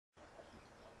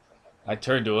I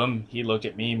turned to him. He looked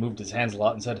at me, moved his hands a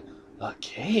lot, and said, "A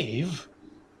cave?"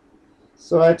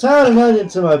 So I tied an onion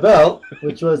to my belt,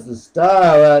 which was the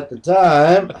style at the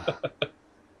time.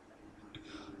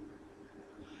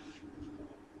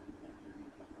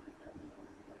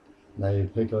 Now you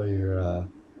pick all your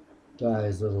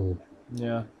guys' little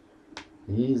Yeah.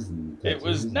 E's and It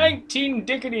was tattoos. 19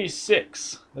 Dickety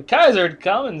 6. The Kaiser had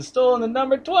come and stolen the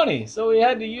number 20, so we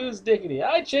had to use Dickety.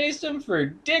 I chased him for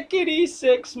Dickety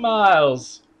 6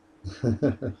 miles.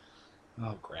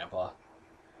 Oh, Grandpa.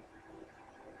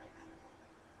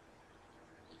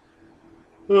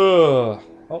 Ugh.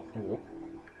 Oh, here we go.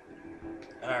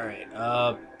 Alright,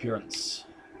 appearance.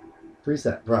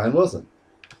 Preset, Brian Wilson.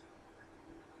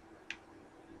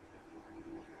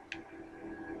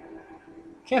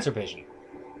 Cancer patient.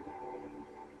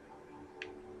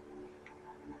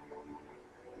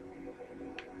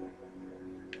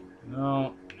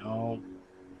 No, no,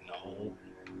 no.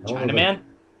 Chinaman?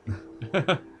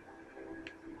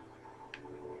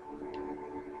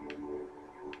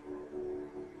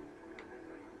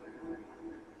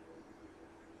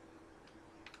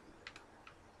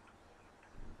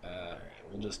 Alright,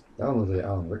 we'll just... That one looks like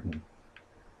Alan Rickman.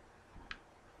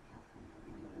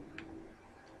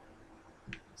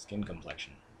 Skin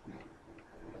complexion.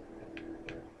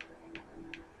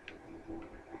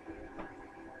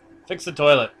 Fix the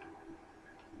toilet.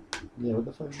 Yeah, what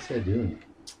the fuck is this guy doing?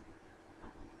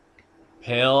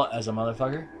 Pale as a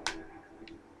motherfucker.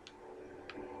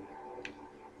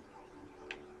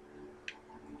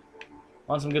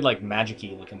 Want some good, like,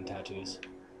 magic-y looking tattoos.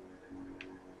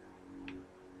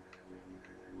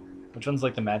 Which one's,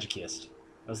 like, the magiciest?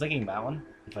 I was thinking that one,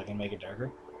 if I can make it darker.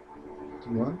 Do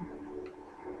you want?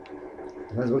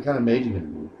 Depends what kind of mage you're gonna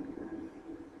be.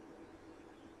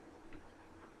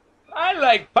 I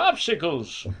like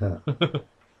popsicles!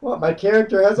 What? My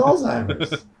character has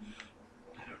Alzheimer's. I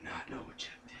do not know what Jeff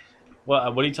did. What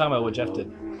are you talking about, what Jeff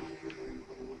did?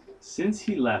 Since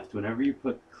he left, whenever you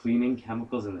put cleaning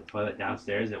chemicals in the toilet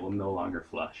downstairs, it will no longer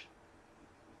flush.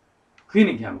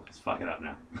 Cleaning chemicals fuck it up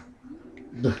now.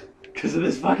 Because of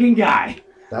this fucking guy.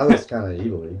 That looks kind of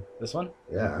evil-y. This one?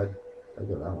 Yeah, I'd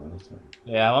go that one. That's fine.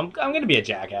 Yeah, I'm gonna be a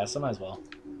jackass, I might as well.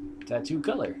 Tattoo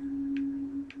color.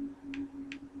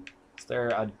 Is there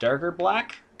a darker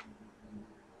black?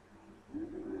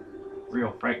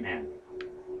 Real fright man.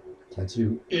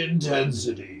 Tattoo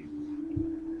intensity.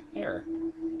 Hair.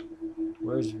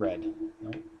 Where's red?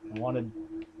 Nope. I wanted...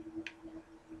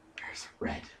 Where's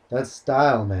red? That's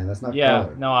style, man. That's not Yeah,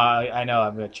 color. no, I know.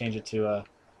 I'm gonna change it to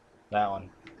that one.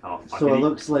 Oh, fuck So it. it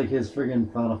looks like his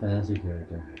friggin' Final Fantasy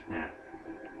character. Yeah.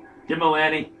 Give him a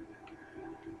Lanny.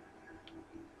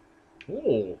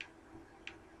 Oh.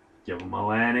 Give him a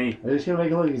Lanny. Are you just gonna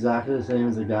make it look exactly the same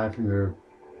as the guy from your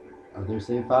other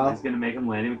save file? He's gonna make him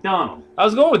Lanny McDonald. I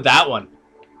was going with that one,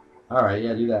 All right,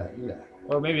 yeah, do that. Do that.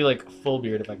 or maybe like full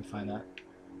beard if I can find that.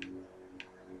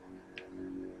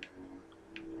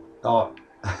 Oh.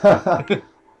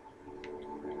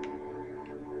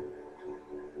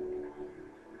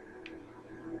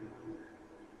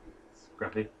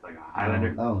 Scruffy, like a Highlander.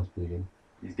 That one's pretty good.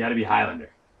 He's got to be Highlander.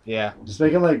 Yeah. Just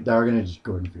make him like Dargan and just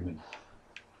Gordon Freeman.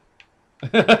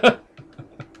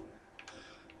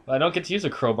 Well, I don't get to use a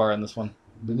crowbar in this one.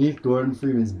 Beneath Gordon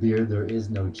Freeman's beard, there is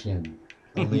no chin.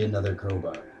 Only another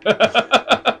crowbar.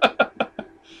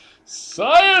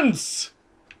 Science!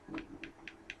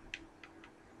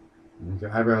 Make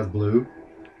your eyebrows blue.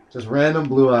 Just random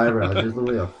blue eyebrows. Just look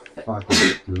like a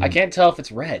fucking goon. I can't tell if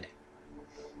it's red.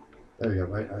 There we go.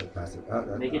 Right, pass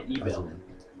it. Make it pass evil.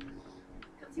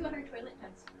 Let's see what our toilet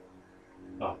does.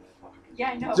 Oh, fuck. Yeah,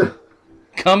 I know.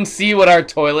 Come see what our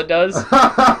toilet does.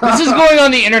 This is going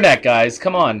on the internet, guys.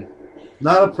 Come on.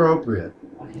 Not appropriate.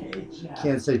 I hate you.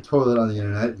 Can't say toilet on the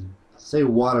internet. Say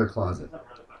water closet.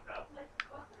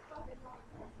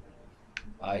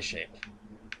 Eye shape.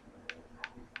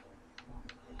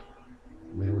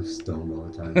 Maybe we're stoned all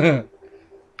the time.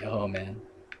 Yo, man.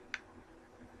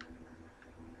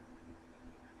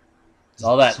 It's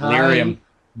all that Tiny, lyrium.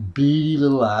 beady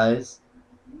little eyes.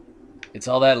 It's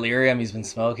all that lyrium he's been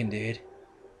smoking, dude.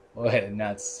 Wait, and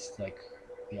that's like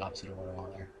the opposite of what I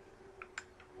want there.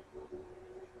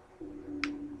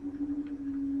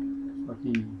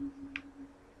 Fucking.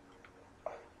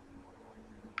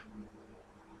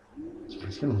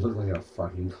 He's gonna look like a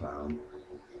fucking clown.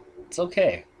 It's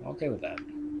okay. I'm okay with that.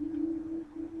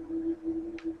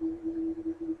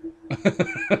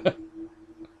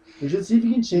 You should see if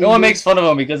you can change. No one his- makes fun of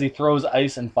him because he throws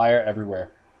ice and fire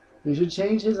everywhere. You should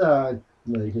change his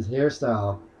like his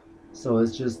hairstyle, so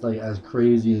it's just like as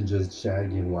crazy and just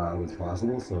shaggy and wild as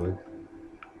possible. So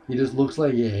He just looks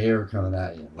like a hair coming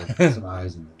at you, with some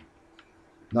eyes in there.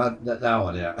 Not that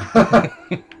one, yeah.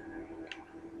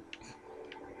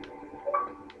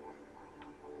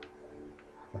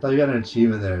 I thought you got an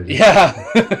achievement there. Dude.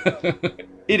 Yeah.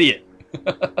 Idiot.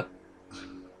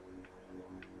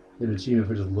 An achievement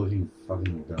for just looking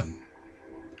fucking dumb.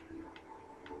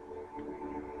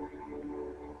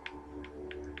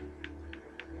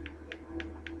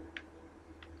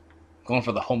 Going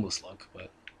for the homeless look, but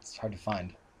it's hard to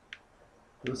find.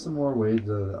 There's some more ways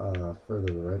to further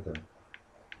to the right there.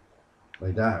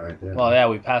 Like that right there. Well, yeah,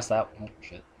 we passed that. Oh,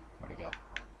 shit. Where'd it go?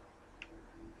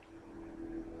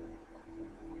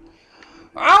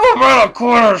 I'm about a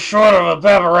quarter short of a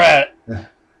pepperette.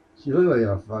 You look like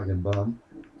a fucking bum.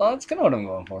 Well, that's kind of what I'm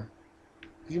going for.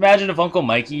 Could you imagine if Uncle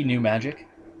Mikey knew magic?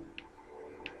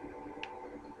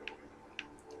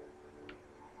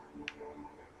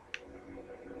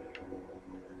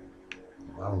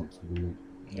 That looks weird.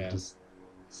 Yeah. Just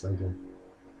psycho.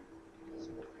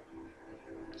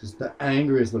 Just the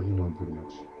angriest looking one, pretty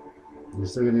much. You're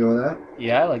still gonna go with that?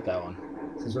 Yeah, I like that one.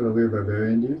 Some sort of weird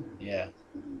barbarian dude? Yeah.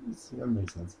 That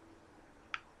makes sense.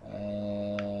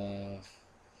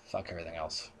 Fuck everything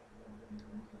else.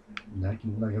 Not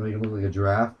gonna make him look like a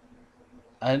giraffe?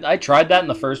 I tried that in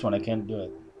the first one. I can't do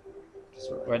it.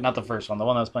 Just right. Wait, not the first one. The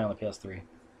one that was playing on the PS3.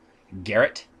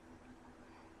 Garrett?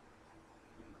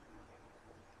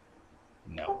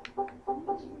 No.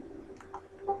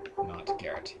 Not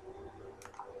Garrett.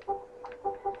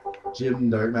 Jim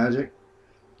Dark Magic?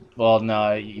 Well,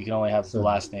 no, you can only have So- the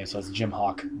last name, so it's Jim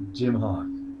Hawk. Jim Hawk.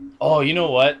 Oh, you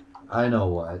know what? I know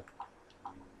what.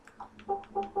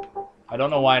 I don't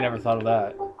know why I never thought of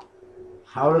that.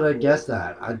 How did I guess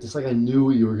that? I knew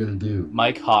what you were gonna do.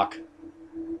 Mike Hawk.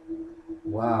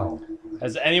 Wow.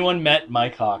 Has anyone met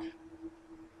Mike Hawk?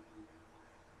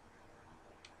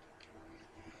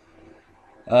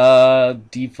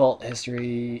 Default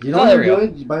history. You know Oh, what there you're we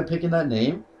go. doing? By picking that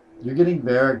name, you're getting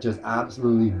Varric just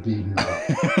absolutely beaten up.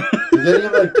 You're getting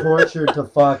him like tortured to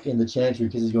fuck in the chantry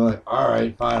because he's going like,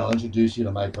 alright, fine, I'll introduce you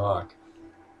to Mike Hawk.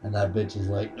 And that bitch is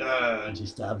like, "Ugh," and she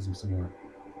stabs him some more.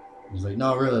 He's like,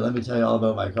 no, really, let me tell you all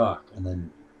about Mike Hawk. And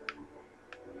then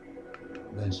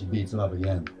she beats him up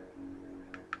again.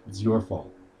 It's your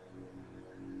fault.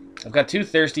 I've got 2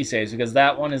 thirsty saves because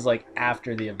that one is like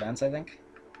after the events, I think.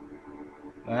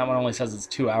 And that one only says it's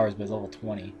 2 hours, but it's level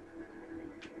 20.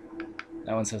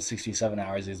 That one says 67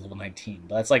 hours, he's level 19.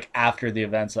 But that's like after the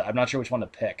events. I'm not sure which one to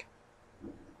pick.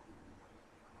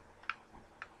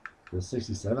 The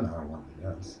 67-hour one,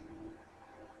 I guess.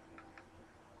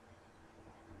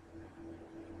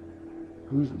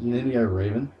 Do you name the guy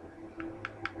Raven?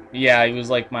 Yeah, he was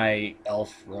like my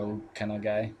elf rogue kind of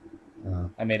guy. Uh,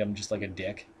 I made him just like a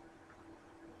dick.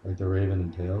 like the Raven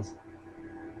and Tails?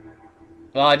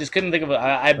 Well, I just couldn't think of A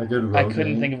good I rogue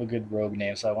couldn't name? think of a good rogue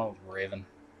name, so I went with Raven.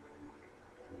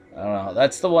 I don't know.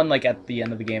 That's the one like at the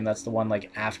end of the game. That's the one like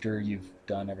after you've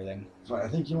done everything. So I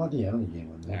think you want the enemy game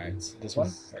one. All right, so this one.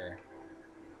 Yes. Or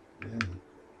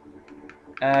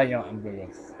Yeah. you know, I'm good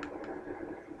with.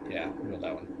 Yeah, we'll go with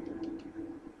that one.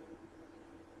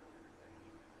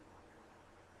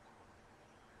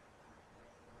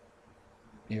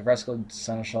 You have rescued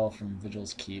Seneschal from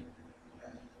Vigil's Keep.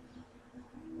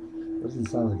 Doesn't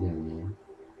sound like the enemy game.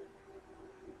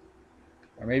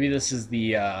 Or maybe this is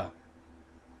the. I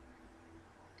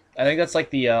think that's like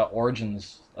the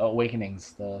Origins,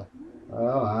 Awakenings. The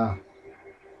Oh, ah.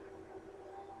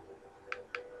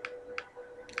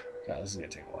 God, this is gonna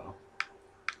take a while.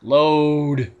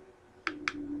 Load.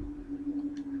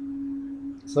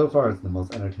 So far, it's the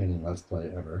most entertaining Let's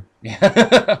Play ever.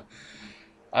 Yeah.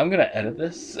 I'm gonna edit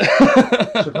this.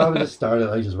 Should probably just start it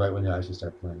like just right when you actually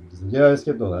start playing. Just like, yeah, I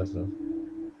skipped all that stuff.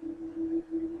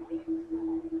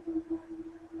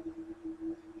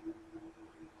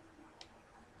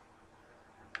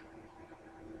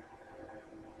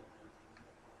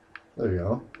 There you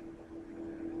go.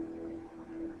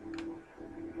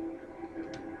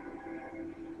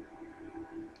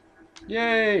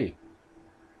 Yay!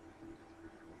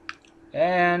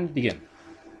 And begin.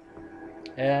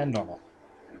 And normal.